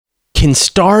Can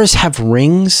stars have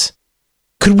rings?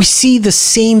 Could we see the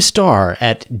same star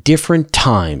at different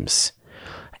times?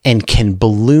 And can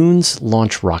balloons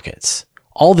launch rockets?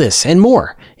 All this and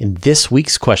more in this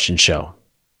week's question show.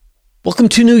 Welcome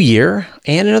to New Year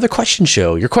and another question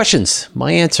show. Your questions,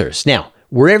 my answers. Now,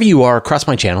 wherever you are across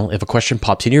my channel, if a question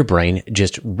pops in your brain,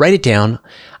 just write it down.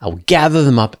 I will gather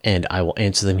them up and I will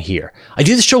answer them here. I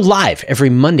do the show live every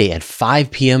Monday at 5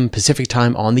 p.m. Pacific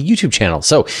time on the YouTube channel.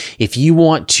 So if you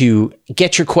want to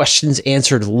get your questions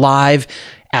answered live,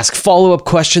 ask follow-up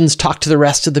questions, talk to the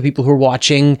rest of the people who are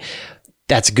watching,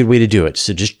 that's a good way to do it.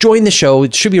 So just join the show.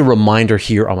 It should be a reminder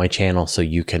here on my channel so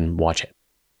you can watch it.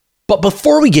 But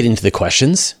before we get into the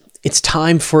questions, it's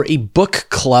time for a book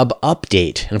club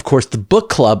update. And of course, the book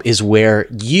club is where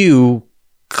you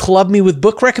club me with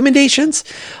book recommendations.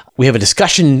 We have a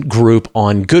discussion group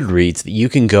on Goodreads that you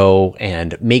can go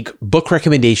and make book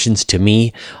recommendations to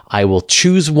me. I will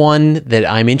choose one that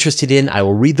I'm interested in. I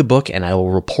will read the book and I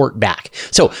will report back.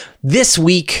 So this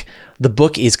week, the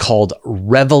book is called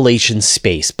Revelation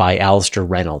Space by Alistair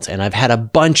Reynolds. And I've had a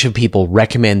bunch of people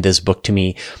recommend this book to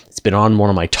me. It's been on one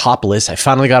of my top lists. I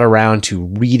finally got around to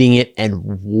reading it and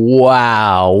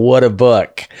wow, what a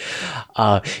book.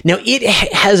 Now it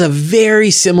has a very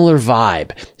similar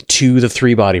vibe to the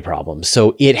three-body problem.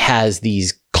 So it has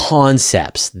these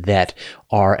concepts that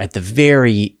are at the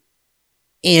very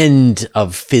end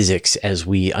of physics as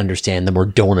we understand them or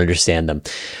don't understand them.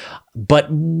 But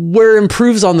where it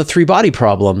improves on the three-body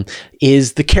problem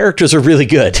is the characters are really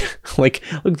good. Like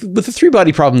with the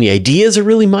three-body problem, the ideas are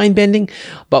really mind-bending,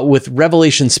 but with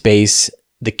Revelation Space,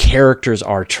 the characters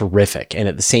are terrific. And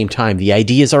at the same time, the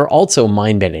ideas are also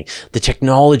mind-bending. The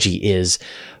technology is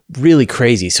really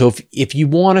crazy. So if you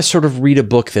want to sort of read a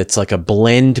book that's like a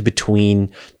blend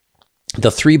between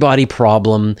the three-body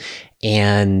problem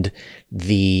and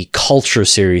the Culture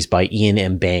series by Ian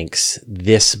M. Banks,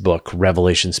 this book,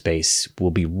 Revelation Space,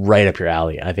 will be right up your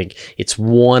alley. I think it's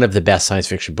one of the best science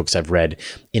fiction books I've read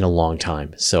in a long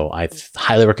time. So I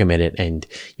highly recommend it and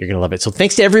you're going to love it. So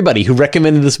thanks to everybody who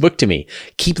recommended this book to me.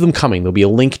 Keep them coming. There'll be a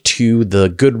link to the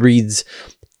Goodreads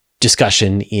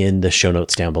discussion in the show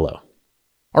notes down below.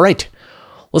 All right,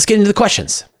 let's get into the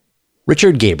questions.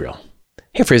 Richard Gabriel.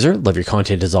 Hey Fraser, love your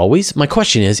content as always. My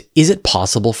question is it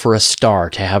possible for a star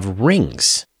to have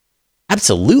rings?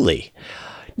 Absolutely.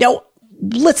 Now,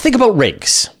 let's think about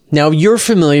rings. Now, you're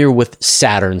familiar with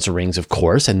Saturn's rings, of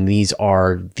course, and these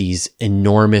are these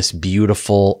enormous,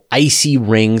 beautiful, icy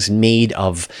rings made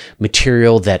of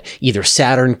material that either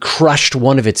Saturn crushed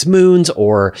one of its moons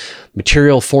or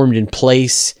material formed in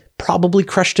place probably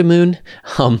crushed a moon,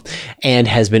 and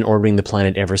has been orbiting the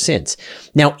planet ever since.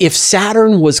 Now, if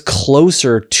Saturn was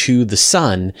closer to the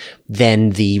sun, then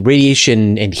the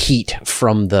radiation and heat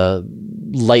from the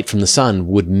light from the sun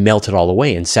would melt it all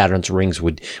away and Saturn's rings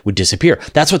would disappear.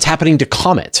 That's what's happening to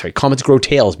comets, right? Comets grow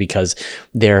tails because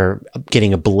they're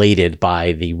getting ablated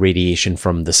by the radiation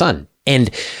from the sun. And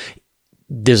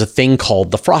there's a thing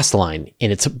called the frost line,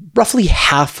 and it's roughly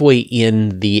halfway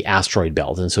in the asteroid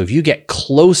belt. And so if you get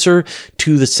closer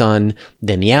to the sun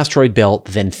than the asteroid belt,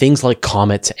 then things like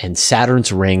comets and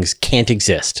Saturn's rings can't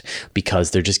exist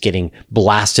because they're just getting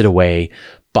blasted away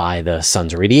by the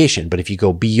sun's radiation. But if you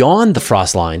go beyond the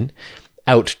frost line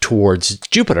out towards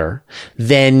Jupiter,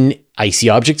 then icy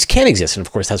objects can exist. And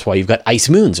of course, that's why you've got ice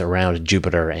moons around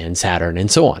Jupiter and Saturn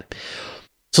and so on.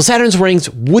 So Saturn's rings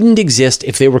wouldn't exist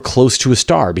if they were close to a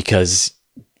star because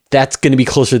that's going to be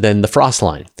closer than the frost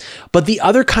line. But the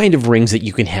other kind of rings that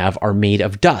you can have are made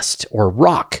of dust or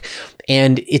rock.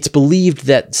 And it's believed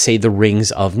that, say, the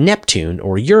rings of Neptune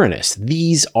or Uranus,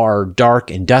 these are dark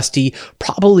and dusty,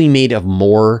 probably made of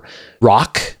more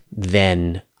rock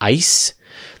than ice.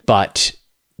 But,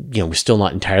 we're still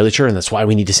not entirely sure. And that's why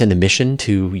we need to send a mission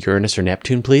to Uranus or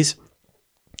Neptune, please.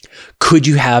 Could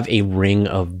you have a ring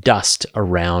of dust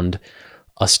around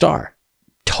a star?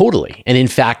 Totally. And in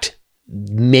fact,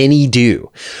 many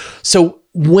do. So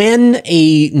when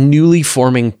a newly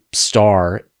forming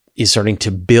star is starting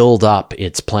to build up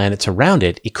its planets around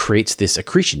it, it creates this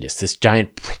accretion disk, this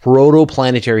giant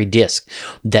protoplanetary disk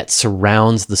that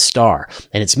surrounds the star.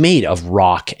 And it's made of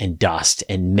rock and dust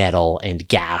and metal and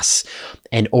gas.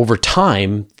 And over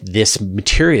time, this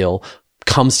material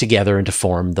comes together and to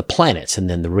form the planets, and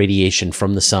then the radiation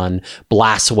from the sun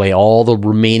blasts away all the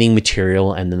remaining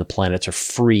material, and then the planets are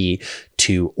free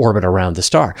to orbit around the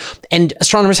star. And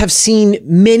astronomers have seen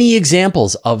many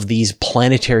examples of these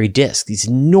planetary disks, these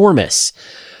enormous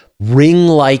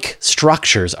ring-like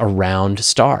structures around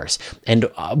stars. And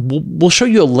we'll show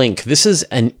you a link. This is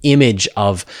an image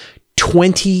of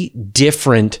 20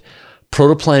 different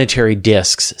protoplanetary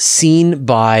disks seen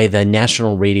by the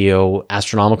National Radio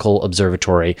Astronomical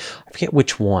Observatory. I forget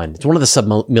which one. It's one of the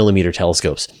sub-millimeter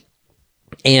telescopes.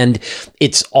 And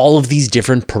it's all of these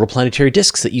different protoplanetary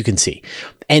disks that you can see.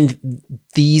 And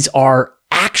these are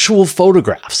actual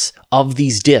photographs of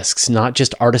these disks, not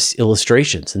just artists'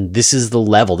 illustrations. And this is the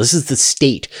level, this is the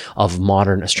state of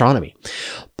modern astronomy.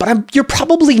 But you're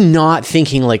probably not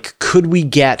thinking like, could we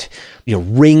get,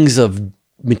 rings of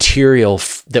material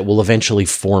that will eventually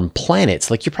form planets?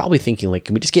 Like, you're probably thinking like,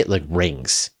 can we just get like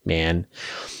rings, man?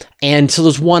 And so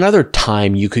there's one other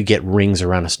time you could get rings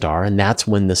around a star, and that's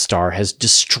when the star has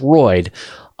destroyed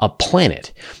a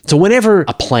planet. So whenever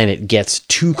a planet gets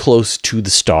too close to the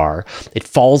star, it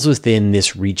falls within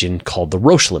this region called the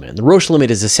Roche limit. And the Roche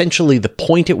limit is essentially the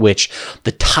point at which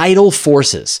the tidal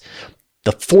forces,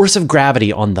 the force of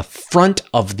gravity on the front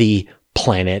of the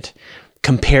planet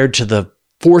compared to the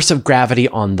force of gravity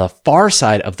on the far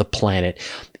side of the planet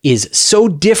is so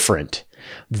different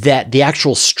that the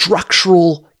actual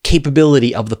structural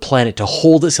capability of the planet to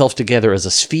hold itself together as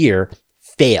a sphere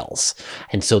fails.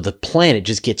 And so the planet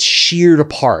just gets sheared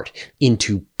apart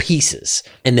into pieces.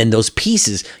 And then those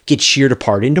pieces get sheared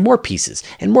apart into more pieces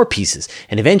and more pieces.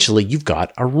 And eventually you've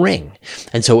got a ring.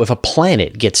 And so if a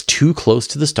planet gets too close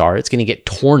to the star, it's going to get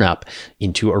torn up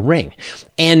into a ring.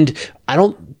 And I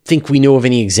don't think we know of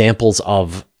any examples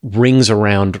of rings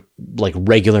around like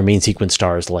regular main sequence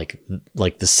stars like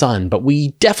the sun, but we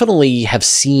definitely have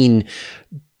seen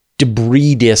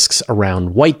debris disks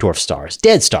around white dwarf stars,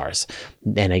 dead stars.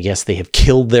 And I guess they have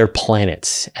killed their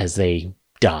planets as they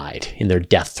died in their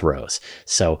death throes.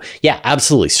 So yeah,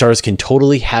 absolutely. Stars can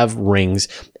totally have rings.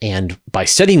 And by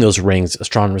studying those rings,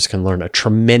 astronomers can learn a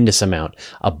tremendous amount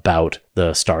about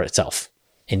the star itself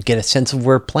and get a sense of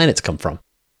where planets come from.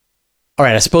 All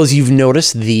right, I suppose you've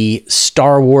noticed the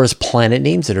Star Wars planet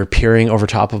names that are appearing over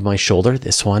top of my shoulder,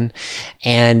 this one.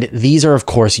 And these are, of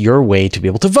course, your way to be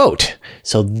able to vote.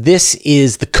 So this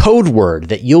is the code word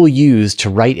that you'll use to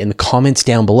write in the comments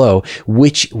down below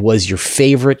which was your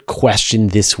favorite question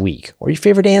this week, or your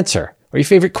favorite answer, or your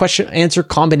favorite question-answer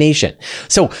combination.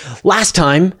 So last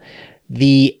time,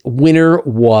 the winner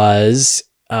was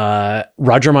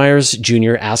Roger Myers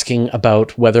Jr. asking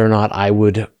about whether or not I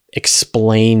would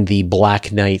explain the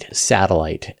Black Knight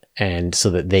satellite, and so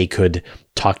that they could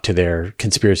talk to their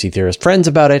conspiracy theorist friends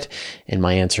about it. And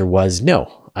my answer was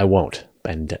no, I won't.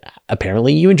 And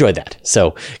apparently you enjoyed that.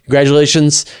 So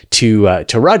congratulations to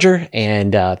Roger,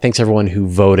 and thanks everyone who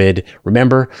voted.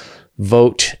 Remember,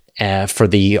 vote for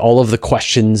all of the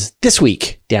questions this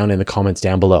week down in the comments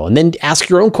down below, and then ask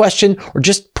your own question or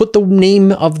just put the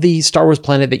name of the Star Wars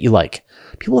planet that you like.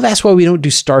 People have asked why we don't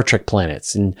do Star Trek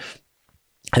planets, and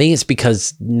I think it's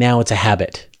because now it's a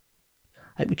habit.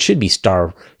 It should be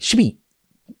Stargate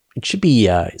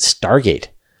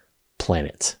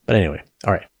planets. But anyway,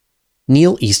 all right.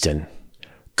 Neil Easton.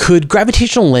 Could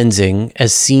gravitational lensing,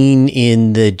 as seen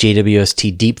in the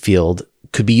JWST deep field,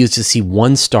 could be used to see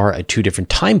one star at two different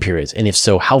time periods? And if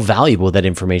so, how valuable would that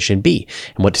information be?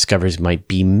 And what discoveries might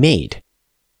be made?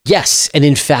 Yes, and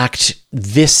in fact,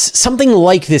 something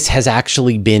like this has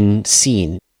actually been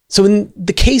seen. So in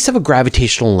the case of a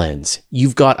gravitational lens,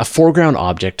 you've got a foreground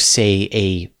object, say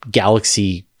a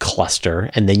galaxy cluster,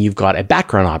 and then you've got a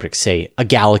background object, say a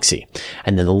galaxy.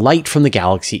 And then the light from the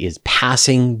galaxy is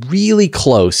passing really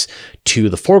close to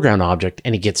the foreground object,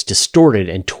 and it gets distorted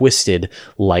and twisted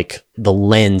like the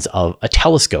lens of a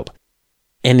telescope.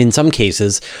 And in some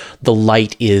cases, the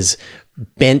light is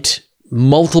bent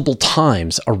multiple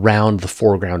times around the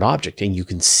foreground object, and you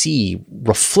can see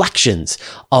reflections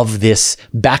of this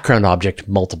background object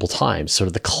multiple times. Sort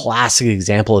of the classic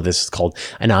example of this is called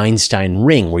an Einstein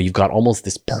ring, where you've got almost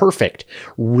this perfect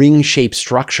ring-shaped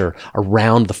structure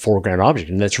around the foreground object.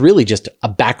 And that's really just a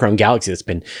background galaxy that's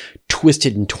been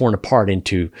twisted and torn apart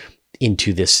into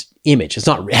this image. It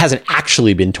hasn't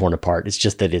actually been torn apart. It's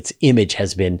just that its image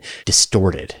has been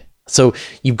distorted. So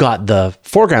you've got the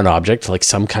foreground object, like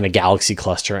some kind of galaxy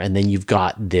cluster, and then you've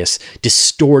got this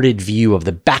distorted view of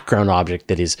the background object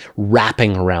that is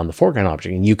wrapping around the foreground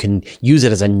object. And you can use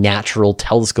it as a natural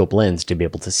telescope lens to be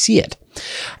able to see it.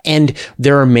 And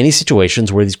there are many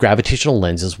situations where these gravitational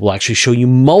lenses will actually show you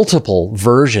multiple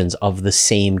versions of the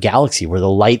same galaxy, where the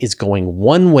light is going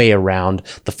one way around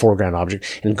the foreground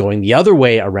object and going the other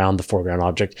way around the foreground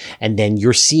object. And then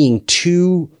you're seeing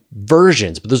two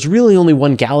versions, but there's really only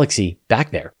one galaxy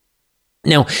back there.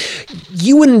 Now,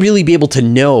 you wouldn't really be able to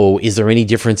know, is there any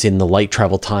difference in the light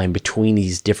travel time between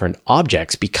these different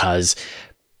objects? Because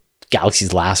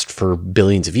galaxies last for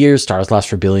billions of years, stars last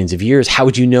for billions of years. How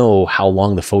would you know how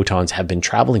long the photons have been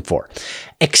traveling for?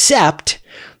 Except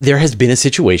there has been a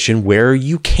situation where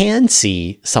you can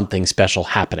see something special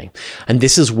happening. And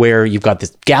this is where you've got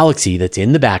this galaxy that's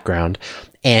in the background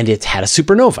and it's had a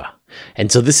supernova.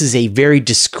 And so this is a very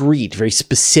discrete, very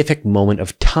specific moment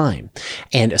of time.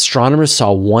 And astronomers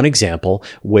saw one example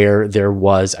where there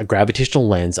was a gravitational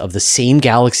lens of the same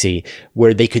galaxy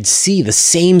where they could see the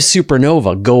same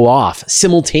supernova go off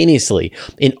simultaneously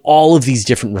in all of these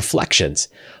different reflections.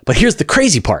 But here's the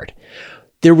crazy part.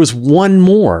 There was one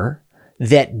more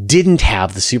that didn't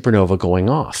have the supernova going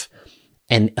off.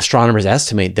 And astronomers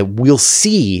estimate that we'll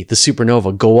see the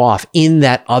supernova go off in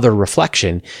that other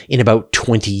reflection in about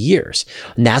 20 years.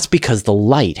 And that's because the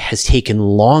light has taken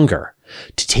longer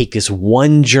to take this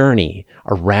one journey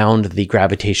around the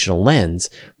gravitational lens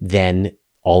than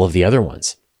all of the other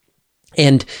ones.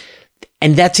 And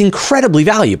that's incredibly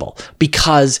valuable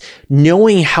because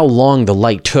knowing how long the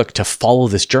light took to follow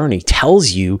this journey tells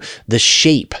you the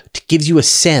shape, gives you a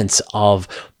sense of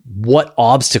what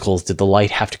obstacles did the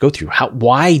light have to go through?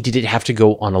 Why did it have to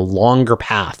go on a longer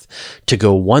path to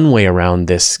go one way around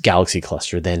this galaxy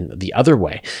cluster than the other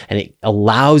way? And it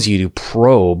allows you to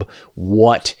probe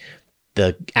what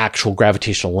the actual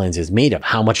gravitational lens is made of,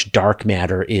 how much dark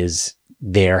matter is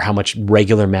there, how much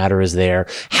regular matter is there,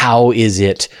 how is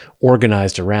it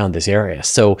organized around this area.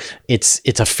 So it's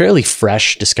a fairly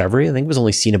fresh discovery. I think it was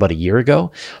only seen about a year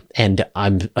ago. And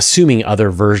I'm assuming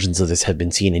other versions of this have been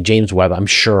seen. And James Webb, I'm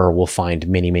sure, will find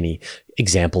many, many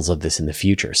examples of this in the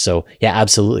future. So yeah,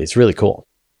 absolutely. It's really cool.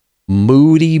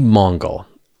 Moody Mongol.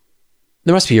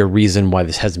 There must be a reason why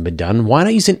this hasn't been done. Why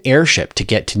not use an airship to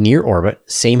get to near orbit,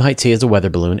 same height, say, as a weather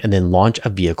balloon, and then launch a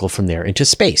vehicle from there into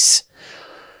space?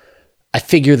 I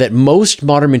figure that most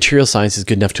modern material science is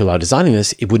good enough to allow designing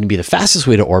this. It wouldn't be the fastest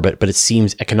way to orbit, but it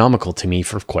seems economical to me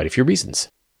for quite a few reasons.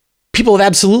 People have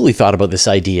absolutely thought about this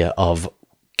idea of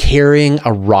carrying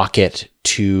a rocket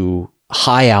to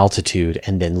high altitude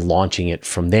and then launching it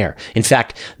from there. In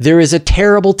fact, there is a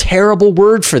terrible, terrible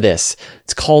word for this.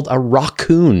 It's called a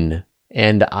raccoon.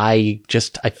 And I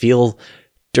feel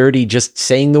dirty just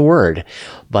saying the word,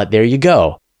 but there you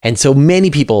go. And so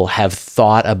many people have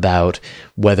thought about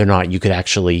whether or not you could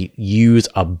actually use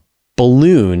a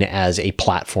balloon as a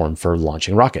platform for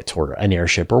launching rockets or an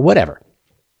airship or whatever.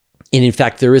 And in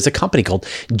fact, there is a company called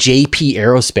JP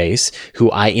Aerospace, who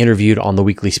I interviewed on the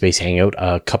Weekly Space Hangout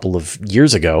a couple of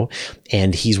years ago.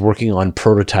 And he's working on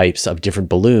prototypes of different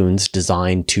balloons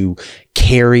designed to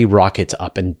carry rockets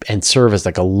up and serve as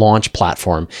like a launch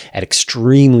platform at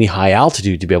extremely high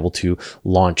altitude to be able to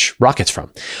launch rockets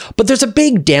from. But there's a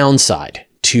big downside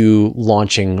to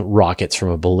launching rockets from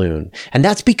a balloon. And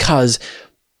that's because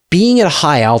being at a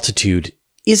high altitude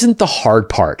isn't the hard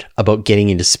part about getting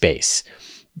into space.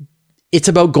 It's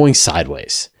about going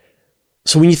sideways.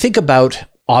 So when you think about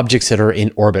objects that are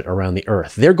in orbit around the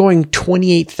Earth, they're going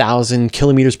 28,000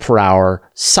 kilometers per hour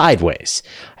sideways.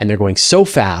 And they're going so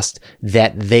fast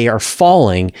that they are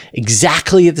falling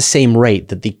exactly at the same rate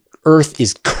that the Earth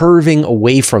is curving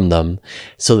away from them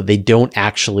so that they don't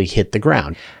actually hit the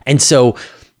ground. And so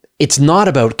it's not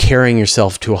about carrying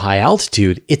yourself to a high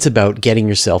altitude. It's about getting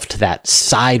yourself to that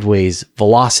sideways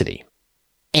velocity.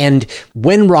 And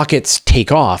when rockets take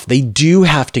off, they do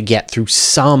have to get through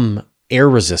some air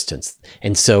resistance.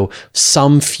 And so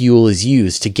some fuel is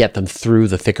used to get them through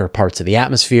the thicker parts of the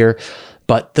atmosphere,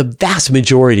 but the vast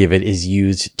majority of it is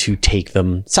used to take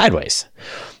them sideways.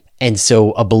 And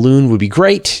so a balloon would be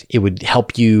great. It would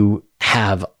help you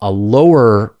have a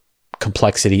lower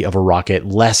complexity of a rocket,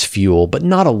 less fuel, but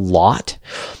not a lot.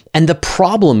 And the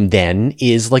problem then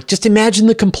is, like, just imagine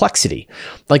the complexity.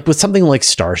 Like with something like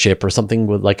Starship or something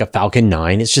with like a Falcon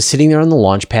 9, it's just sitting there on the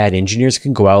launch pad. Engineers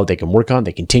can go out, they can work on it,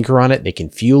 they can tinker on it, they can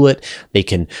fuel it, they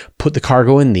can put the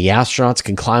cargo in, the astronauts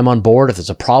can climb on board. If there's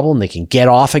a problem, they can get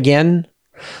off again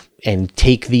and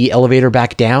take the elevator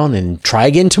back down and try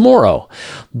again tomorrow.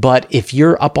 But if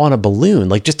you're up on a balloon,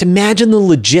 like, just imagine the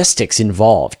logistics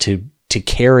involved to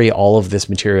carry all of this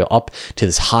material up to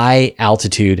this high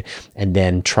altitude and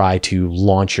then try to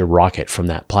launch your rocket from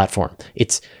that platform.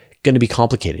 It's going to be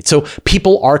complicated. So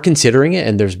people are considering it,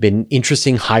 and there's been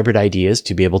interesting hybrid ideas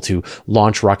to be able to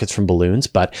launch rockets from balloons,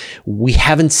 but we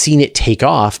haven't seen it take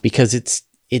off because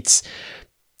it's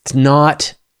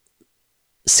not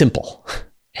simple,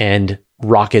 and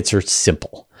rockets are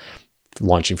simple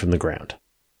launching from the ground.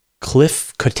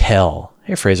 Cliff Cotell.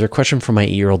 Hey, Fraser, question from my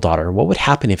 8-year-old daughter. What would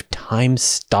happen if time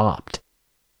stopped?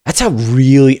 That's a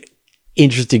really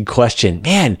interesting question.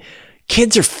 Man,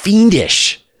 kids are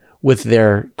fiendish with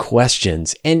their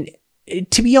questions. And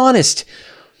to be honest,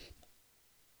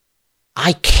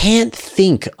 I can't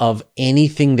think of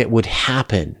anything that would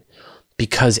happen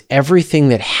because everything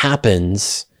that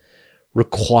happens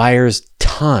requires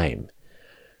time.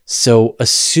 So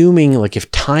assuming like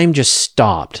if time just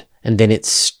stopped and then it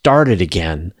started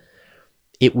again,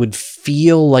 it would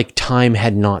feel like time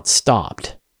had not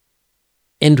stopped.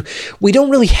 And we don't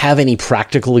really have any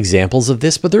practical examples of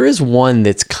this, but there is one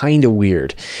that's kind of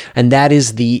weird. And that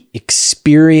is the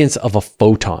experience of a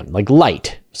photon, like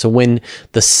light. So when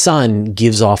the sun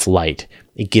gives off light,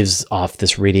 it gives off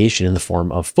this radiation in the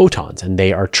form of photons, and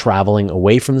they are traveling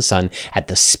away from the sun at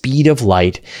the speed of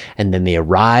light. And then they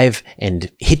arrive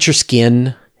and hit your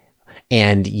skin,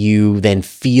 and you then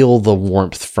feel the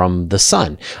warmth from the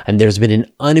sun. And there's been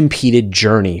an unimpeded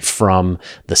journey from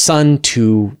the sun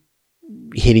to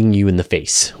hitting you in the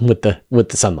face with the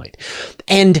sunlight.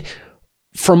 And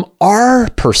from our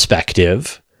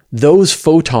perspective, those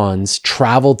photons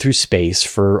traveled through space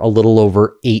for a little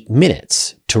over 8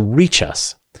 minutes to reach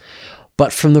us.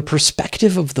 But from the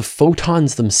perspective of the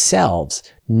photons themselves,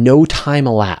 no time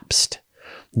elapsed,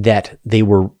 that they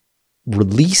were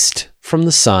released from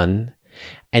the sun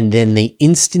and then they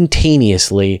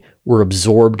instantaneously were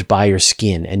absorbed by your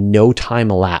skin, and no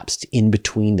time elapsed in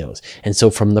between those. And so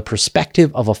from the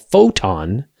perspective of a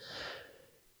photon,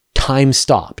 time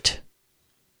stopped,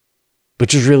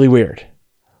 which is really weird.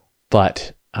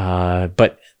 But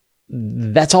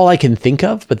that's all I can think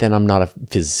of. But then I'm not a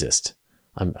physicist.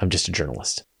 I'm just a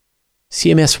journalist.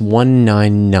 CMS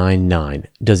 1999.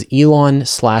 Does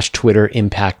Elon/Twitter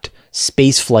impact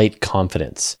spaceflight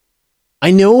confidence?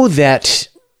 I know that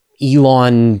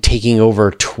Elon taking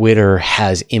over Twitter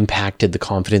has impacted the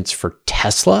confidence for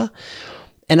Tesla.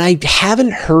 And I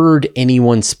haven't heard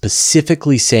anyone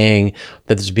specifically saying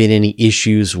that there's been any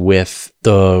issues with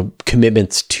the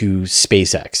commitments to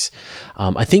SpaceX.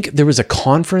 I think there was a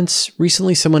conference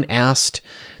recently. Someone asked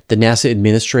the NASA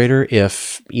administrator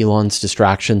if Elon's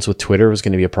distractions with Twitter was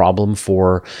going to be a problem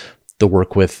for the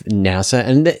work with NASA.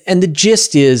 And the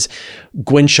gist is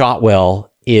Gwen Shotwell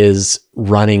is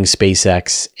running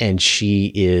SpaceX, and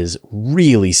she is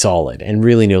really solid and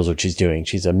really knows what she's doing.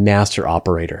 She's a master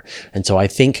operator. And so I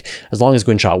think as long as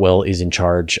Gwen Shotwell is in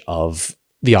charge of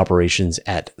the operations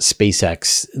at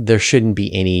SpaceX, there shouldn't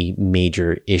be any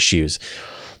major issues.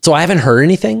 So I haven't heard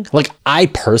anything. Like, I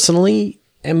personally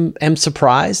am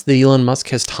surprised that Elon Musk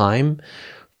has time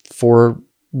for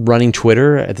running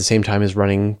Twitter at the same time as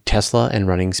running Tesla and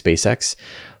running SpaceX.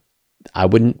 I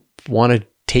wouldn't want to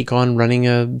take on running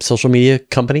a social media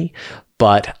company,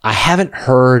 but I haven't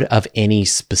heard of any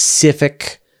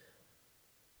specific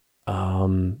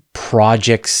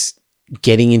projects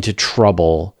getting into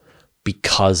trouble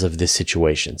because of this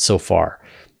situation so far.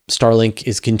 Starlink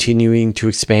is continuing to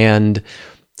expand.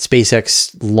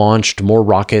 SpaceX launched more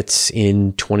rockets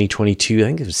in 2022. I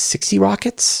think it was 60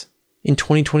 rockets in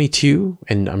 2022,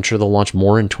 and I'm sure they'll launch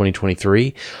more in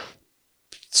 2023.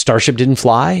 Starship didn't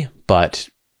fly, but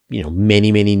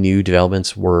many new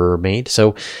developments were made.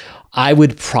 So I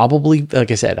would probably, like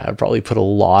I said, I would probably put a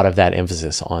lot of that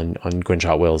emphasis on Gwen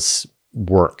Shotwell's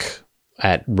work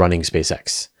at running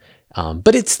SpaceX.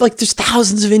 But it's like there's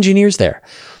thousands of engineers there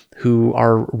who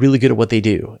are really good at what they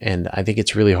do. And I think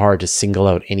it's really hard to single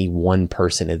out any one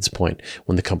person at this point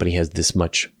when the company has this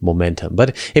much momentum. But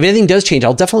if anything does change,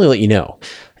 I'll definitely let you know.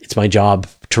 It's my job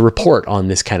to report on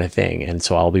this kind of thing. And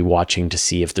so I'll be watching to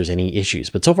see if there's any issues.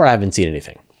 But so far, I haven't seen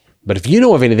anything. But if you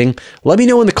know of anything, let me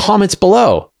know in the comments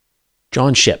below.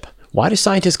 John Ship. Why do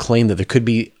scientists claim that there could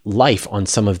be life on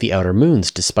some of the outer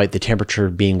moons despite the temperature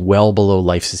being well below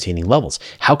life-sustaining levels?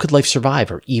 How could life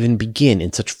survive or even begin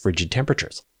in such frigid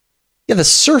temperatures? Yeah, the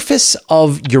surface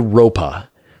of Europa,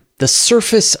 the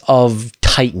surface of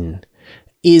Titan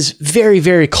is very,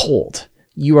 very cold.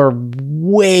 You are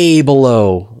way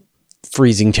below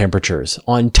freezing temperatures.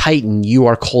 On Titan, you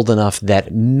are cold enough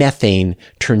that methane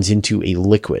turns into a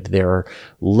liquid. There are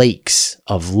lakes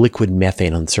of liquid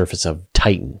methane on the surface of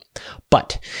Titan.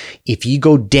 But if you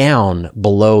go down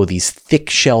below these thick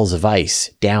shells of ice,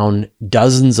 down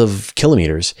dozens of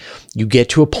kilometers, you get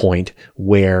to a point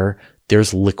where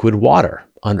there's liquid water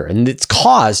under. And it's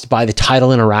caused by the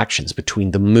tidal interactions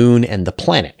between the moon and the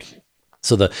planet.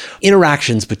 So the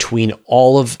interactions between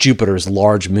all of Jupiter's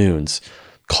large moons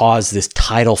cause this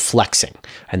tidal flexing,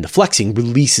 and the flexing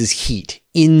releases heat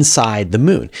inside the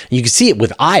moon. And you can see it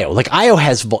with Io. Like Io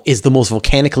is the most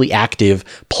volcanically active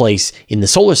place in the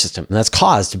solar system, and that's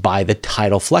caused by the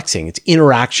tidal flexing. Its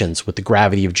interactions with the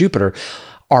gravity of Jupiter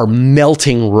are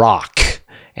melting rock.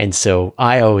 And so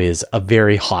Io is a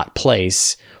very hot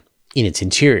place in its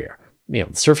interior. The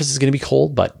surface is going to be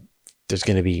cold, but there's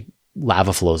going to be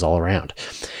lava flows all around.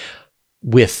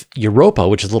 With Europa,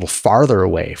 which is a little farther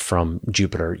away from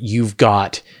Jupiter, you've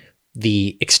got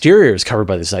the exterior is covered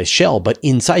by this ice shell, but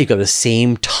inside you've got the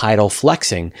same tidal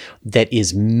flexing that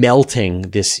is melting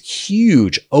this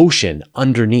huge ocean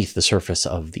underneath the surface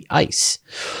of the ice.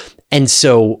 And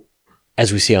so,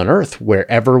 as we see on Earth,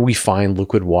 wherever we find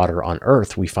liquid water on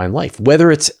Earth, we find life.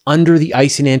 Whether it's under the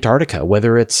ice in Antarctica,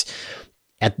 whether it's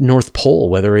at North Pole,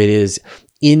 whether it is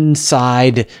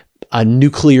inside a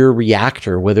nuclear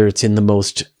reactor, whether it's in the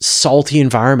most salty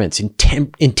environments,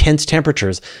 intense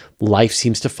temperatures, life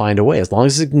seems to find a way as long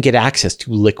as it can get access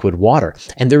to liquid water.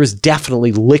 And there is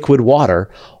definitely liquid water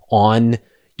on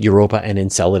Europa and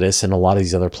Enceladus and a lot of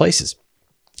these other places.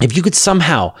 If you could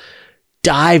somehow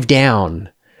dive down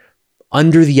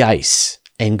under the ice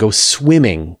and go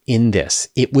swimming in this,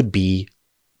 it would be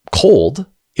cold.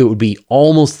 It would be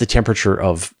almost the temperature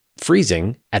of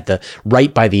freezing at the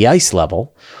right by the ice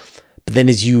level. But then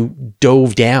as you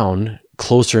dove down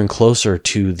closer and closer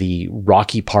to the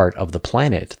rocky part of the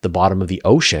planet, the bottom of the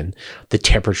ocean, the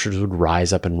temperatures would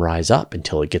rise up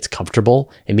until it gets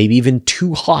comfortable and maybe even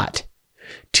too hot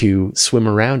to swim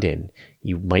around in.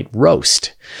 You might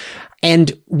roast.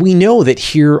 And we know that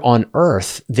here on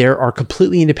Earth, there are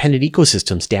completely independent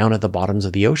ecosystems down at the bottoms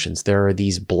of the oceans. There are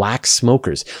these black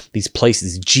smokers, these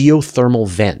places, geothermal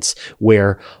vents,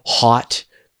 where hot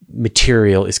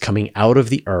material is coming out of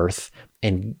the Earth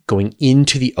and going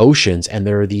into the oceans. And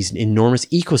there are these enormous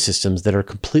ecosystems that are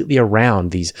completely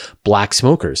around these black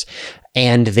smokers.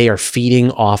 And they are feeding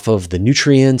off of the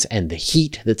nutrients and the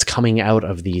heat that's coming out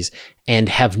of these and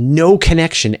have no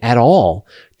connection at all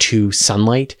to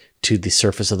sunlight, to the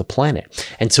surface of the planet.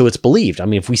 And so it's believed, I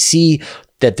mean, if we see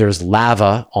that there's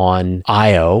lava on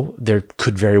Io, there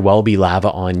could very well be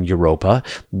lava on Europa.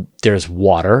 There's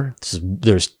water,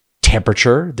 there's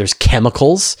temperature, there's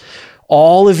chemicals.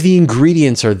 All of the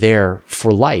ingredients are there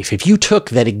for life. If you took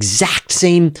that exact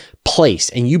same place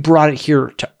and you brought it here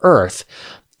to Earth,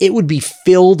 it would be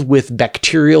filled with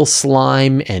bacterial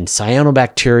slime and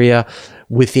cyanobacteria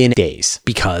within days,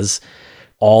 because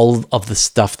all of the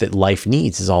stuff that life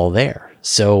needs is all there.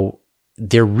 So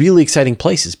they're really exciting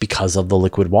places because of the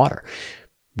liquid water.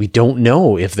 We don't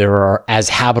know if there are as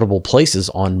habitable places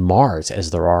on Mars as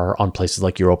there are on places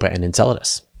like Europa and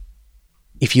Enceladus.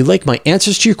 If you like my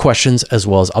answers to your questions, as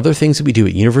well as other things that we do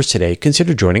at Universe Today,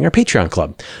 consider joining our Patreon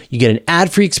club. You get an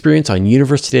ad-free experience on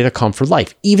universetoday.com for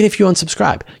life, even if you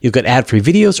unsubscribe. You'll get ad-free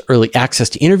videos, early access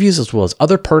to interviews, as well as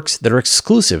other perks that are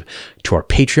exclusive to our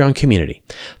Patreon community.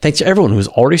 Thanks to everyone who has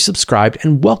already subscribed,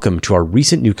 and welcome to our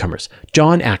recent newcomers: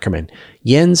 John Ackerman,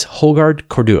 Jens Hogard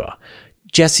Cordua,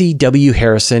 Jesse W.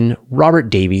 Harrison,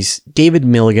 Robert Davies, David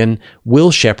Milligan,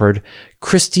 Will Shepard,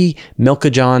 Christy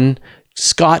Melkajon,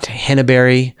 Scott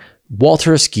Henneberry,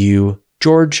 Walter Askew,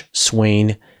 George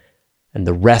Swain, and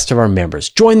the rest of our members.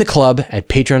 Join the club at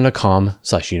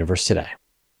patreon.com/universetoday.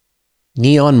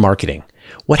 Neon marketing.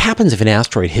 What happens if an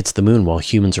asteroid hits the moon while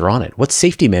humans are on it? What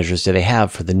safety measures do they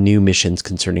have for the new missions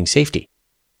concerning safety?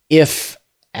 If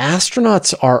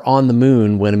astronauts are on the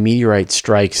moon when a meteorite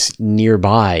strikes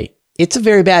nearby, it's a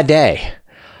very bad day.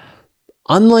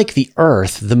 Unlike the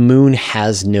Earth, the moon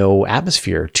has no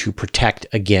atmosphere to protect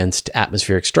against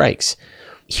atmospheric strikes.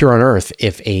 Here on Earth,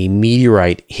 if a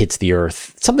meteorite hits the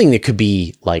Earth, something that could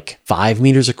be like 5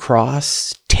 meters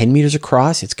across, 10 meters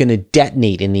across, it's going to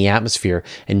detonate in the atmosphere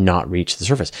and not reach the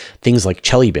surface. Things like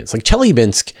Chelyabinsk. Like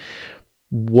Chelyabinsk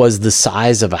was the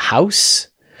size of a house,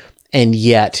 and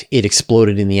yet it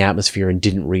exploded in the atmosphere and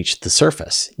didn't reach the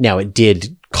surface. Now, it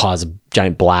did cause a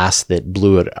giant blast that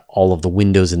blew at all of the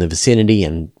windows in the vicinity,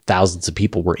 and thousands of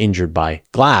people were injured by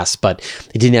glass, but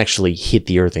it didn't actually hit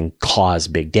the Earth and cause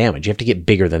big damage. You have to get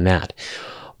bigger than that.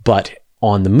 But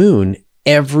on the moon,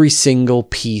 every single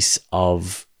piece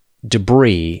of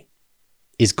debris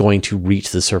is going to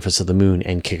reach the surface of the moon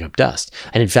and kick up dust.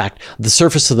 And in fact, the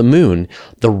surface of the moon,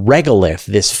 the regolith,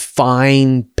 this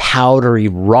fine powdery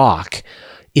rock,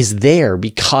 is there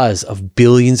because of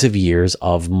billions of years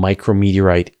of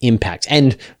micrometeorite impacts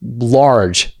and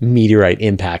large meteorite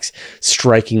impacts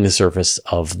striking the surface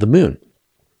of the moon.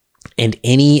 And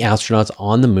any astronauts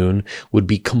on the moon would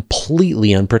be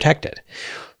completely unprotected.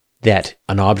 That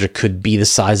an object could be the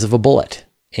size of a bullet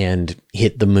and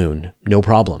hit the moon, no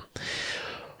problem.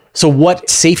 So what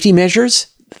safety measures?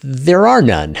 There are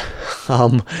none.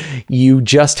 You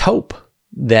just hope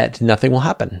that nothing will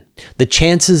happen. The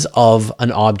chances of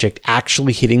an object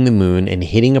actually hitting the moon and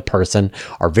hitting a person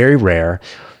are very rare.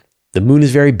 The moon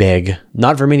is very big.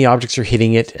 Not very many objects are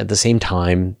hitting it at the same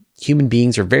time. human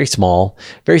beings are very small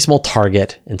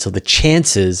target. And so the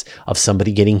chances of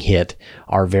somebody getting hit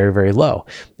are very, very low.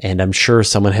 And I'm sure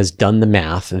someone has done the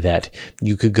math that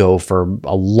you could go for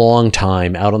a long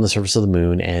time out on the surface of the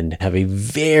moon and have a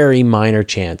very minor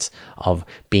chance of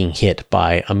being hit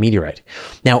by a meteorite.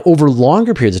 Now, over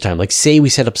longer periods of time, like say we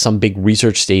set up some big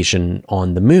research station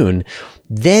on the moon,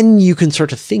 then you can start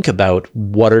to think about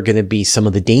what are going to be some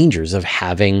of the dangers of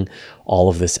having all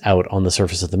of this out on the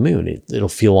surface of the moon. It'll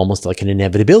feel almost like an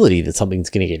inevitability that something's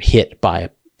going to get hit by a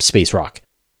space rock.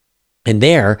 And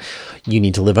there, you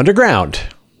need to live underground,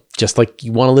 just like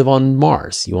you want to live on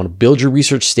Mars. You want to build your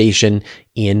research station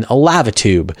in a lava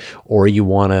tube, or you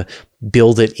want to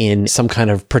build it in some kind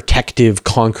of protective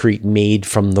concrete made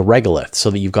from the regolith so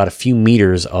that you've got a few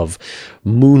meters of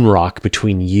moon rock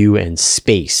between you and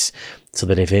space, so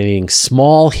that if anything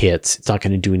small hits, it's not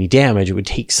going to do any damage. It would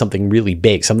take something really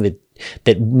big, something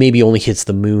that maybe only hits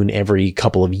the moon every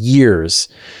couple of years,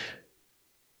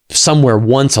 somewhere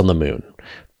once on the moon,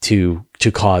 to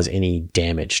cause any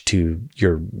damage to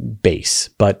your base.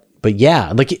 But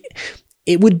yeah, like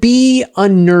it would be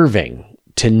unnerving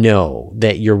to know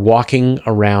that you're walking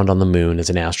around on the moon as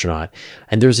an astronaut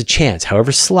and there's a chance,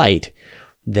 however slight,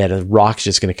 that a rock's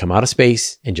just going to come out of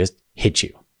space and just hit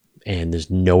you. And there's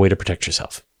no way to protect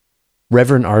yourself.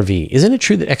 Reverend RV, isn't it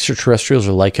true that extraterrestrials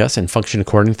are like us and function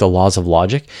according to the laws of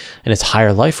logic? And as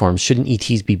higher life forms, shouldn't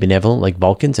ETs be benevolent like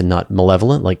Vulcans and not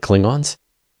malevolent like Klingons?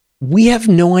 We have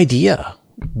no idea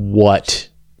what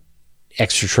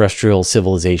extraterrestrial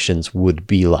civilizations would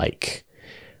be like.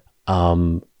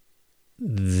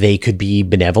 They could be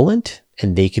benevolent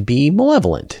and they could be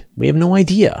malevolent. We have no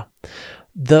idea.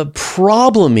 The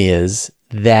problem is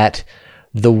that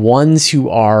the ones who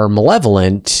are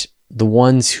malevolent, the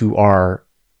ones who are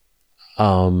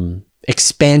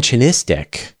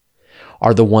expansionistic,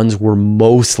 are the ones we're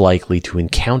most likely to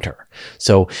encounter.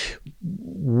 So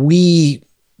we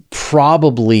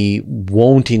probably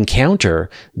won't encounter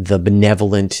the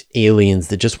benevolent aliens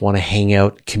that just want to hang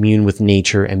out, commune with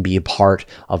nature, and be a part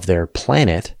of their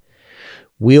planet.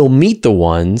 We'll meet the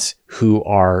ones who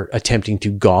are attempting to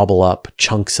gobble up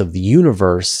chunks of the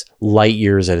universe light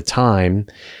years at a time.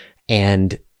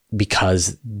 And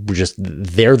because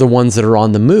they're the ones that are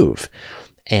on the move.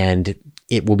 And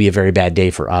it will be a very bad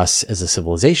day for us as a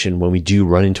civilization when we do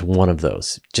run into one of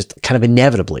those, just kind of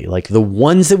inevitably. Like the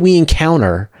ones that we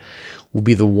encounter will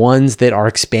be the ones that are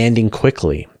expanding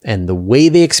quickly. And the way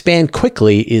they expand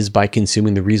quickly is by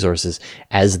consuming the resources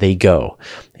as they go.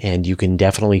 And you can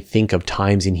definitely think of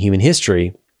times in human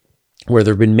history where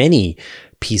there have been many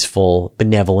peaceful,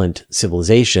 benevolent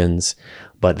civilizations,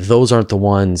 but those aren't the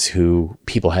ones who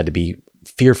people had to be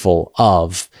fearful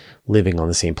of living on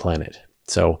the same planet.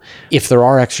 So if there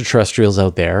are extraterrestrials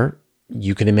out there,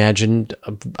 you can imagine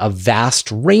a vast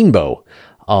rainbow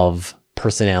of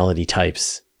personality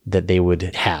types that they would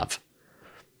have.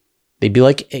 They'd be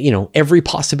like, every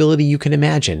possibility you can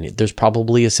imagine. There's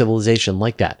probably a civilization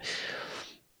like that.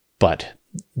 But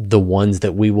the ones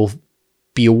that we will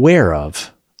be aware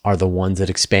of are the ones that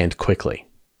expand quickly.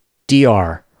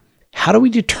 DR, how do we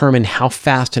determine how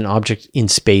fast an object in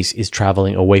space is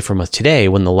traveling away from us today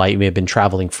when the light may have been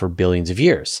traveling for billions of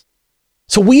years?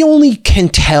 So we only can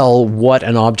tell what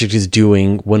an object is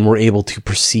doing when we're able to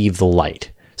perceive the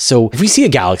light. So if we see a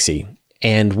galaxy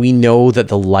and we know that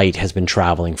the light has been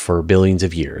traveling for billions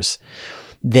of years,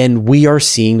 then we are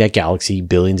seeing that galaxy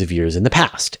billions of years in the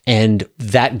past. And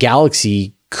that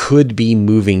galaxy could be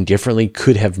moving differently,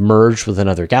 could have merged with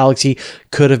another galaxy,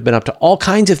 could have been up to all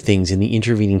kinds of things in the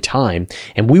intervening time.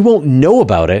 And we won't know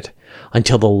about it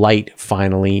until the light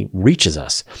finally reaches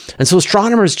us. And so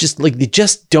astronomers they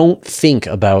just don't think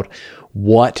about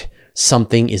what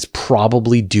something is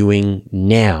probably doing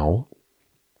now.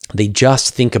 They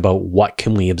just think about what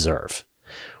can we observe.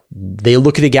 They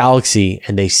look at a galaxy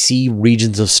and they see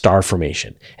regions of star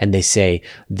formation and they say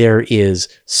there is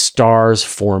stars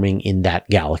forming in that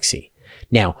galaxy.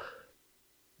 Now,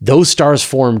 those stars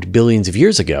formed billions of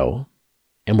years ago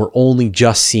and we're only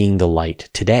just seeing the light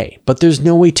today. But there's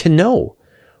no way to know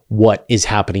what is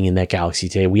happening in that galaxy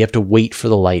today. We have to wait for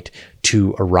the light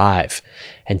to arrive.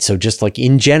 And so just like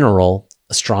in general,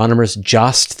 astronomers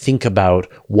just think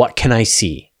about what can I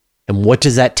see and what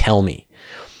does that tell me?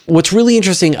 What's really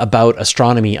interesting about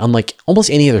astronomy, unlike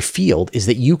almost any other field, is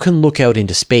that you can look out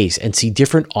into space and see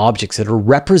different objects that are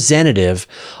representative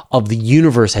of the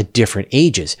universe at different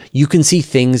ages. You can see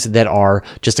things that are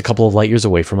just a couple of light years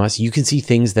away from us. You can see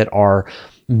things that are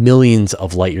millions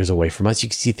of light years away from us. You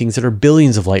can see things that are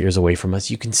billions of light years away from us.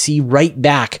 You can see right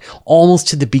back almost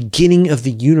to the beginning of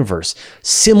the universe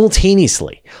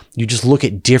simultaneously. You just look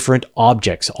at different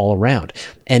objects all around.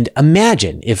 And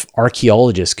imagine if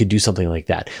archaeologists could do something like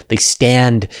that. They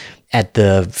stand at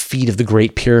the feet of the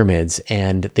Great Pyramids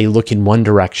and they look in one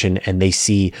direction and they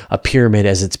see a pyramid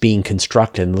as it's being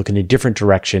constructed, and look in a different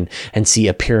direction and see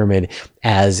a pyramid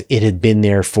as it had been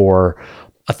there for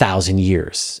 1,000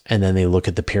 years. And then they look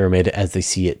at the pyramid as they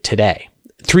see it today.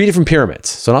 3 different pyramids.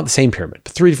 So not the same pyramid,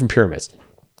 but 3 different pyramids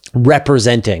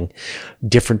representing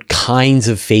different kinds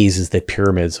of phases that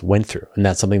pyramids went through. And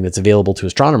that's something that's available to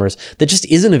astronomers that just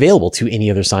isn't available to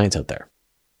any other science out there.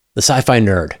 The sci-fi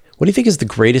nerd. What do you think is the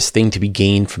greatest thing to be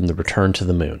gained from the return to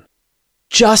the moon?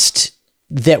 Just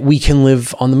that we can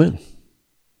live on the moon.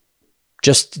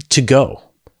 Just to go.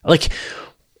 Like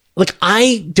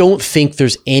I don't think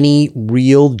there's any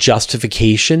real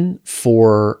justification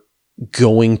for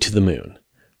going to the moon.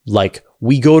 Like,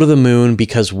 we go to the moon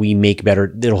because we make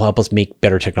better, it'll help us make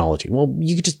better technology. Well,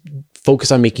 you could just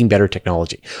focus on making better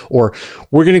technology. Or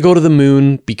we're going to go to the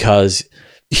moon because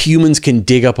humans can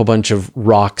dig up a bunch of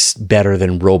rocks better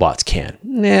than robots can.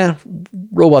 Nah,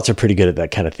 robots are pretty good at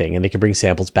that kind of thing, and they can bring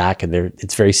samples back, and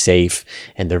it's very safe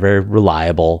and they're very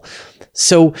reliable.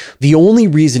 So the only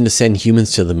reason to send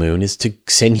humans to the moon is to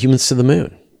send humans to the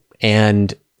moon.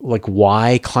 And like,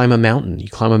 why climb a mountain? You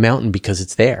climb a mountain because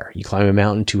it's there. You climb a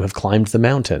mountain to have climbed the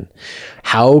mountain.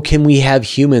 How can we have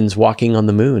humans walking on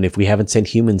the moon if we haven't sent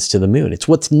humans to the moon? It's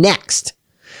what's next.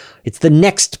 It's the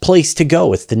next place to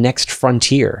go. It's the next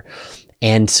frontier.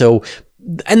 And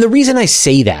the reason I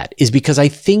say that is because I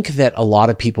think that a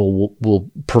lot of people will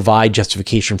provide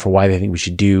justification for why they think we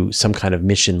should do some kind of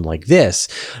mission like this.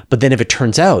 But then if it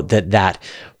turns out that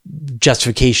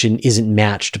justification isn't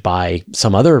matched by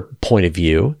some other point of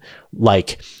view,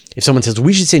 like if someone says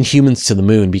we should send humans to the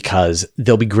moon because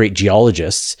they'll be great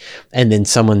geologists, and then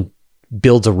someone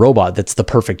builds a robot that's the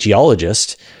perfect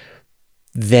geologist,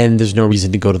 then there's no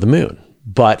reason to go to the moon.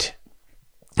 But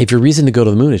if your reason to go to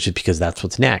the moon is just because that's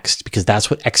what's next, because that's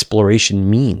what exploration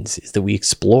means, is that we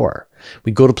explore.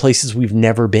 We go to places we've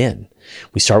never been.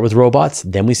 We start with robots,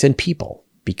 then we send people,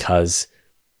 because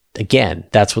again,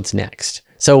 that's what's next.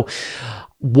 So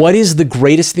what is the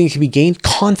greatest thing that can be gained?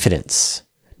 Confidence,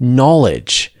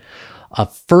 knowledge, a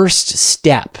first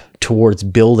step towards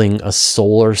building a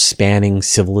solar spanning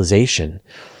civilization.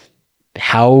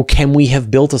 How can we have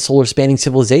built a solar spanning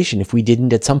civilization if we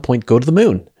didn't at some point go to the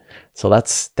moon? So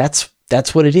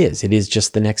that's what it is. It is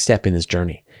just the next step in this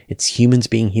journey. It's humans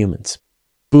being humans.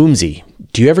 Boomsy,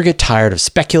 do you ever get tired of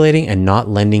speculating and not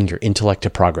lending your intellect to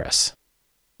progress?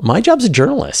 My job's a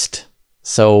journalist.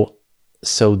 So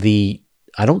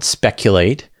I don't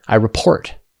speculate, I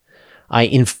report. I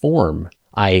inform.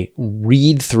 I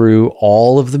read through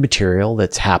all of the material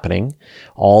that's happening,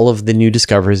 all of the new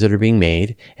discoveries that are being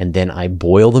made, and then I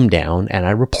boil them down and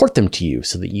I report them to you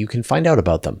so that you can find out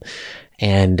about them.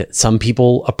 And some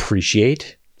people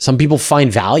appreciate, some people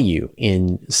find value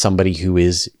in somebody who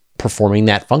is performing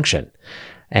that function.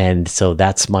 And so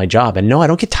that's my job. And no, I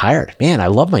don't get tired. Man, I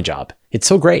love my job. It's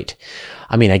so great.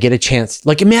 I mean, I get a chance,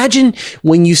 like imagine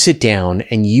when you sit down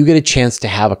and you get a chance to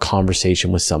have a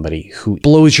conversation with somebody who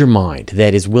blows your mind,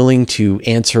 that is willing to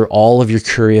answer all of your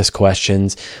curious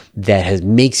questions, that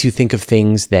makes you think of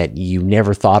things that you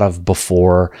never thought of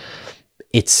before.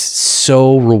 It's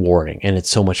so rewarding and it's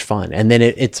so much fun. And then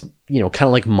it's, kind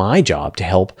of like my job to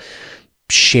help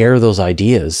share those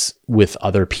ideas with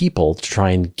other people to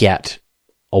try and get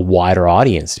a wider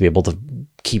audience to be able to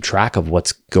keep track of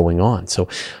what's going on. So,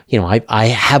 I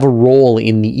have a role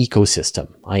in the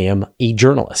ecosystem. I am a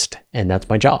journalist and that's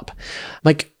my job.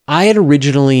 Like, I had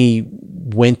originally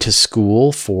went to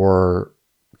school for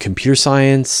computer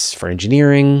science, for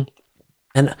engineering,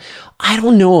 and I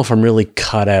don't know if I'm really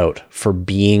cut out for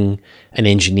being an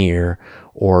engineer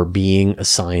or being a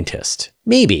scientist.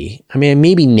 Maybe. I mean,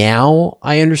 maybe now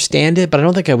I understand it, but I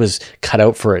don't think I was cut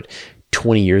out for it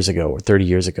 20 years ago or 30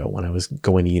 years ago when I was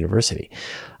going to university.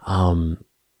 But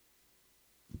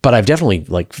I've definitely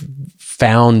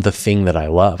found the thing that I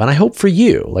love. And I hope for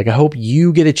you, I hope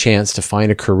you get a chance to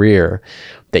find a career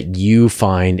that you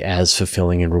find as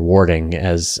fulfilling and rewarding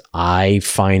as I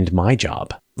find my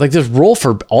job. There's a role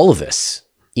for all of this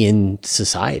in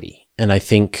society. And I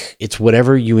think it's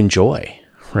whatever you enjoy,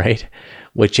 right?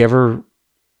 Whichever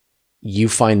you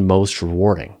find most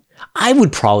rewarding. I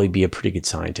would probably be a pretty good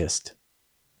scientist,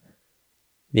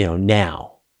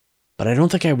 now, but I don't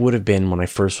think I would have been when I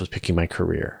first was picking my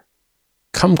career.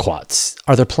 kumquats.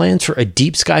 Are there plans for a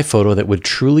deep sky photo that would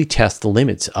truly test the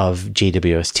limits of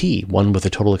JWST, one with a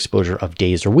total exposure of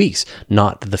days or weeks,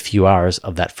 not the few hours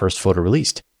of that first photo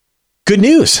released? Good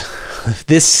news.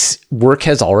 This work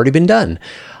has already been done.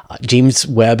 James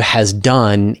Webb has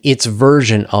done its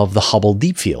version of the Hubble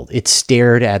Deep Field. It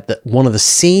stared at one of the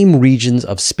same regions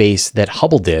of space that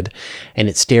Hubble did, and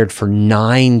it stared for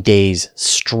 9 days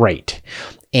straight.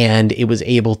 And it was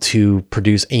able to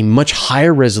produce a much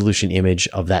higher resolution image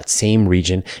of that same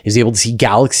region. It was able to see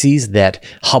galaxies that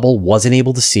Hubble wasn't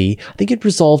able to see. I think it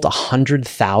resolved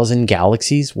 100,000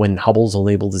 galaxies when Hubble was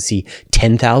only able to see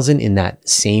 10,000 in that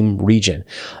same region.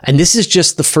 And this is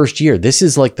just the first year. This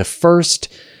is like the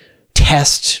first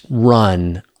test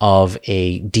run of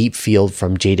a deep field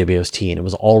from JWST, and it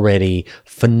was already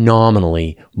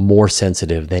phenomenally more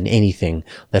sensitive than anything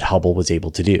that Hubble was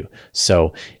able to do.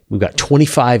 So we've got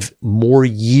 25 more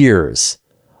years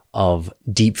of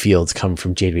deep fields come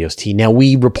from JWST. Now,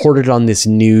 we reported on this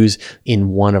news in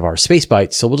one of our Space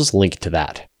Bites, so we'll just link to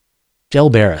that. Del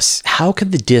Barris, how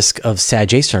can the disk of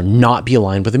Sagittae not be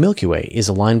aligned with the Milky Way? Is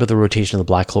it aligned with the rotation of the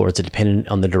black hole, or is it dependent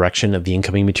on the direction of the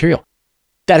incoming material?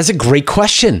 That is a great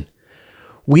question.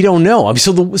 We don't know. I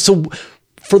mean, so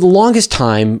for the longest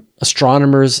time,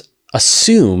 astronomers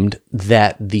assumed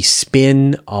that the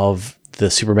spin of the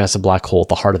supermassive black hole at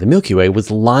the heart of the Milky Way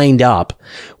was lined up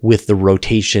with the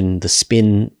rotation, the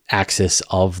spin axis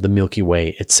of the Milky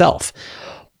Way itself.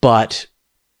 But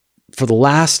for the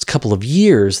last couple of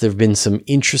years, there have been some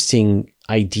interesting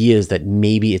ideas that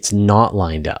maybe it's not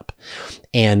lined up.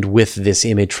 And with this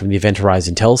image from the Event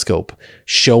Horizon Telescope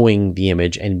showing the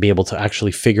image and be able to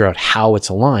actually figure out how it's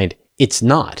aligned, it's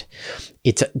not.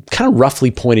 It's kind of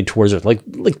roughly pointed towards Earth, like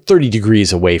 30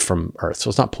 degrees away from Earth. So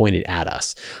it's not pointed at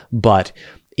us, but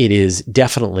it is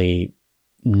definitely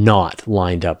not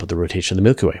lined up with the rotation of the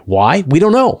Milky Way. Why? We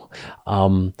don't know.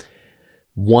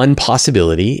 One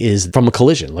possibility is from a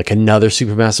collision, like another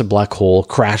supermassive black hole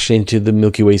crashed into the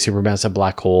Milky Way supermassive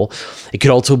black hole. It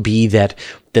could also be that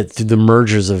through the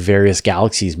mergers of various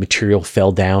galaxies, material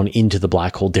fell down into the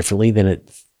black hole differently than it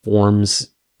forms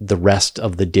the rest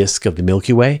of the disk of the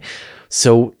Milky Way.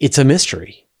 So it's a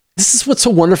mystery. This is what's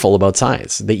so wonderful about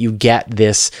science, that you get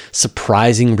this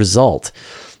surprising result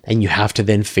and you have to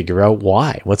then figure out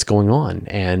what's going on.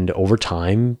 And over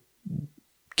time,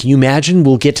 can you imagine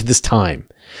we'll get to this time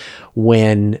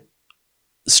when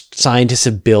scientists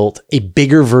have built a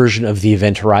bigger version of the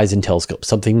Event Horizon Telescope,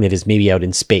 something that is maybe out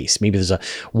in space. Maybe there's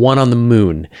one on the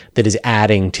moon that is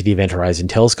adding to the Event Horizon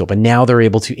Telescope. And now they're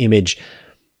able to image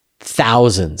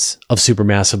thousands of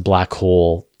supermassive black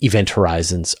hole event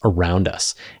horizons around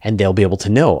us. And they'll be able to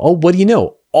know, what do you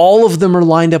know? All of them are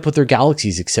lined up with their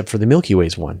galaxies except for the Milky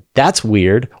Way's one. That's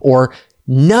weird. Or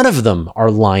none of them are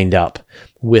lined up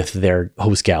with their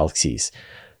host galaxies.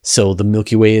 So the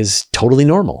Milky Way is totally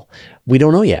normal. We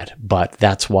don't know yet, but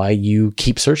that's why you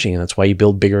keep searching, and that's why you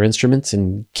build bigger instruments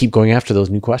and keep going after those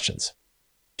new questions.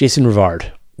 Jason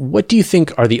Rivard, what do you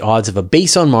think are the odds of a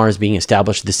base on Mars being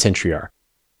established this century are?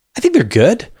 I think they're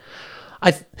good.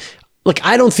 I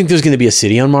don't think there's going to be a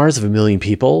city on Mars of 1 million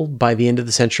people by the end of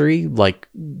the century, like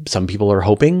some people are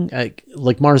hoping.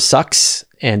 Mars sucks,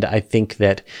 and I think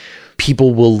that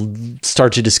people will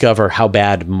start to discover how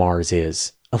bad Mars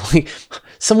is.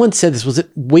 Someone said this, was it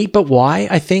Wait But Why,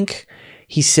 I think?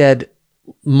 He said,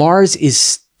 Mars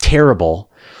is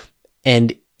terrible,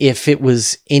 and if it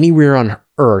was anywhere on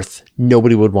Earth,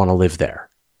 nobody would want to live there.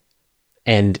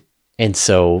 And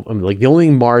so, the only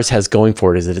thing Mars has going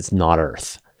for it is that it's not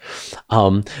Earth.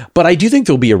 But I do think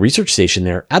there'll be a research station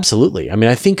there. Absolutely.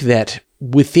 I think that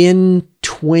within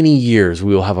 20 years,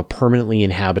 we will have a permanently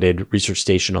inhabited research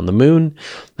station on the moon.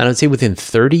 And I'd say within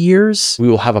 30 years, we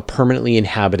will have a permanently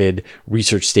inhabited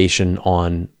research station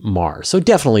on Mars. So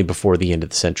definitely before the end of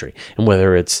the century. And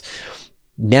whether it's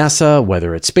NASA,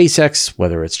 whether it's SpaceX,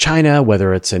 whether it's China,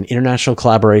 whether it's an international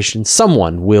collaboration,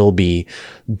 someone will be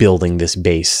building this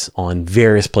base on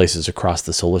various places across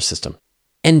the solar system.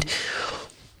 And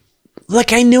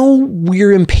I know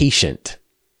we're impatient.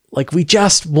 We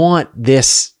just want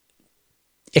this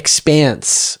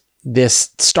expanse,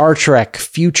 this Star Trek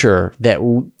future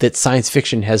that science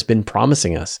fiction has been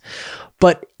promising us.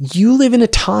 But you live in a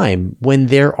time when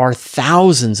there are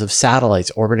thousands of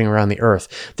satellites orbiting around the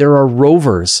Earth. There are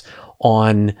rovers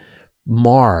on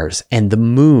Mars and the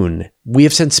moon. We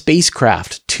have sent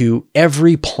spacecraft to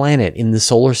every planet in the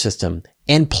solar system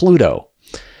and Pluto.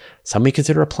 Some may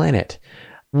consider a planet.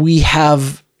 We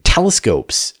have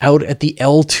telescopes out at the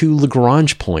L2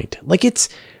 Lagrange point.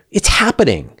 It's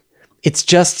happening. It's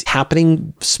just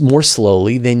happening more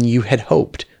slowly than you had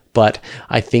hoped. But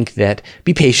I think that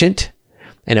be patient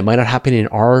And it might not happen in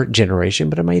our generation,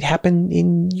 but it might happen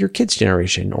in your kids'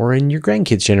 generation or in your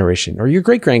grandkids' generation or your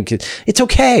great-grandkids. It's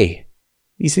okay.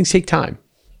 These things take time.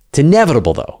 It's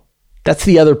inevitable, though. That's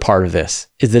the other part of this,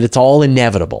 is that it's all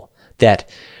inevitable. That,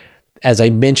 as I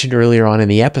mentioned earlier on in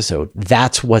the episode,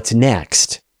 that's what's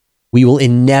next. We will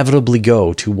inevitably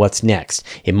go to what's next.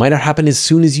 It might not happen as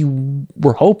soon as you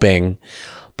were hoping,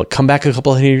 but come back a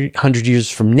couple of hundred years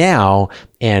from now,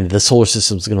 and the solar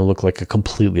system is going to look like a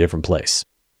completely different place.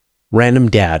 Random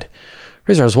dad.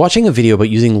 I was watching a video about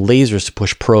using lasers to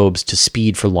push probes to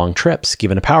speed for long trips,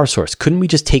 given a power source. Couldn't we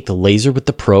just take the laser with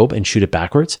the probe and shoot it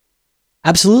backwards?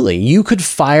 Absolutely. You could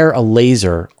fire a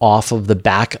laser off of the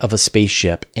back of a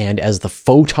spaceship, and as the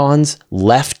photons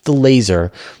left the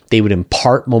laser, they would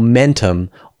impart momentum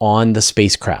on the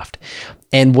spacecraft.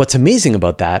 And what's amazing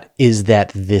about that is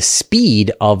that the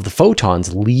speed of the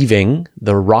photons leaving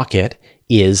the rocket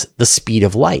is the speed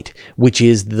of light, which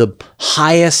is the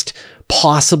highest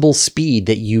possible speed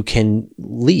that you can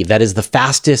leave. That is the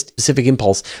fastest specific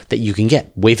impulse that you can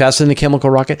get. Way faster than a chemical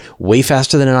rocket, way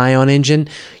faster than an ion engine.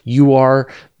 You are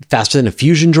faster than a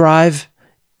fusion drive,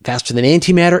 faster than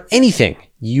antimatter, anything.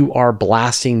 You are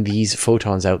blasting these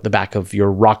photons out the back of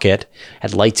your rocket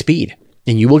at light speed,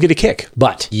 and you will get a kick.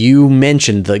 But you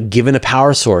mentioned the given a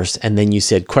power source, and then you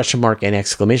said question mark and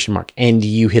exclamation mark, and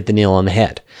you hit the nail on the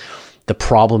head. The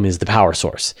problem is the power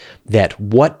source. That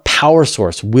what power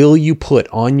source will you put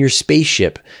on your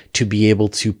spaceship to be able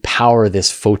to power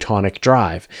this photonic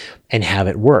drive and have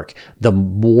it work?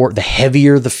 The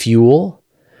heavier the fuel,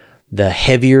 the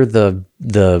heavier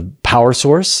the power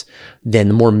source, then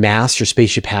the more mass your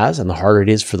spaceship has and the harder it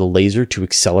is for the laser to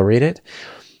accelerate it.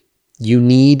 You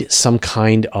need some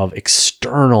kind of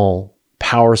external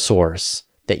power source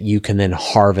that you can then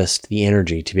harvest the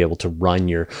energy to be able to run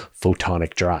your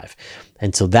photonic drive.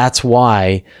 And so that's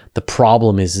why the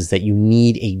problem is that you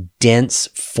need a dense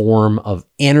form of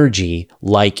energy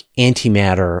like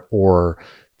antimatter or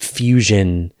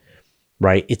fusion,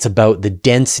 right? It's about the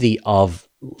density of,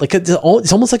 like, it's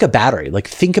almost like a battery. Like,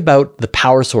 think about the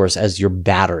power source as your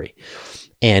battery.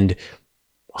 And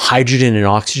hydrogen and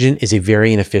oxygen is a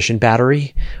very inefficient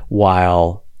battery,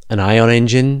 while an ion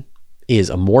engine is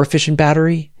a more efficient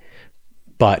battery,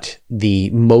 but the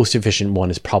most efficient one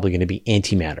is probably going to be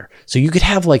antimatter. So you could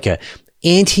have like a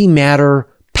antimatter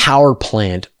power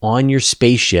plant on your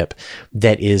spaceship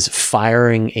that is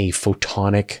firing a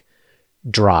photonic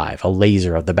drive, a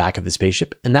laser at the back of the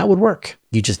spaceship, and that would work.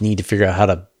 You just need to figure out how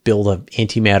to build an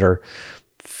antimatter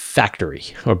factory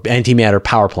or antimatter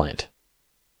power plant.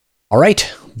 All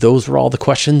right, those were all the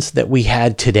questions that we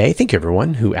had today. Thank you,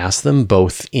 everyone who asked them,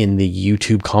 both in the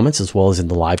YouTube comments as well as in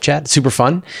the live chat. Super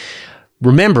fun.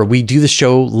 Remember, we do the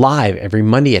show live every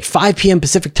Monday at 5 p.m.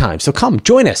 Pacific time. So come,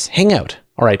 join us, hang out.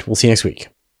 All right, we'll see you next week.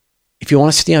 If you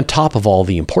want to stay on top of all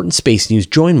the important space news,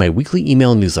 join my weekly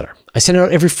email newsletter. I send it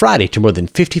out every Friday to more than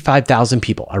 55,000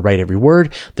 people. I write every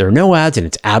word. There are no ads, and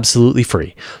it's absolutely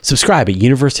free. Subscribe at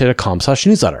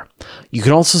universetoday.com/newsletter. You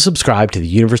can also subscribe to the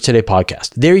Universe Today podcast.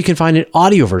 There you can find an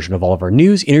audio version of all of our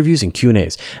news, interviews, and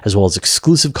Q&As, as well as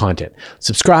exclusive content.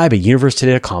 Subscribe at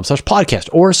universetoday.com/podcast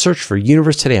or search for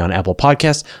Universe Today on Apple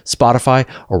Podcasts, Spotify,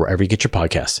 or wherever you get your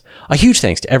podcasts. A huge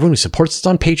thanks to everyone who supports us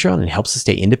on Patreon and helps us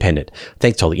stay independent.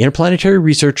 Thanks to all the interplanetary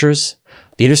researchers,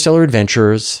 the interstellar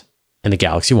adventurers, and the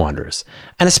Galaxy Wanderers.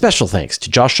 And a special thanks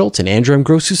to Josh Schultz and Andrew M.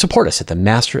 Gross, who support us at the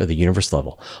Master of the Universe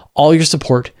level. All your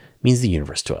support means the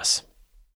universe to us.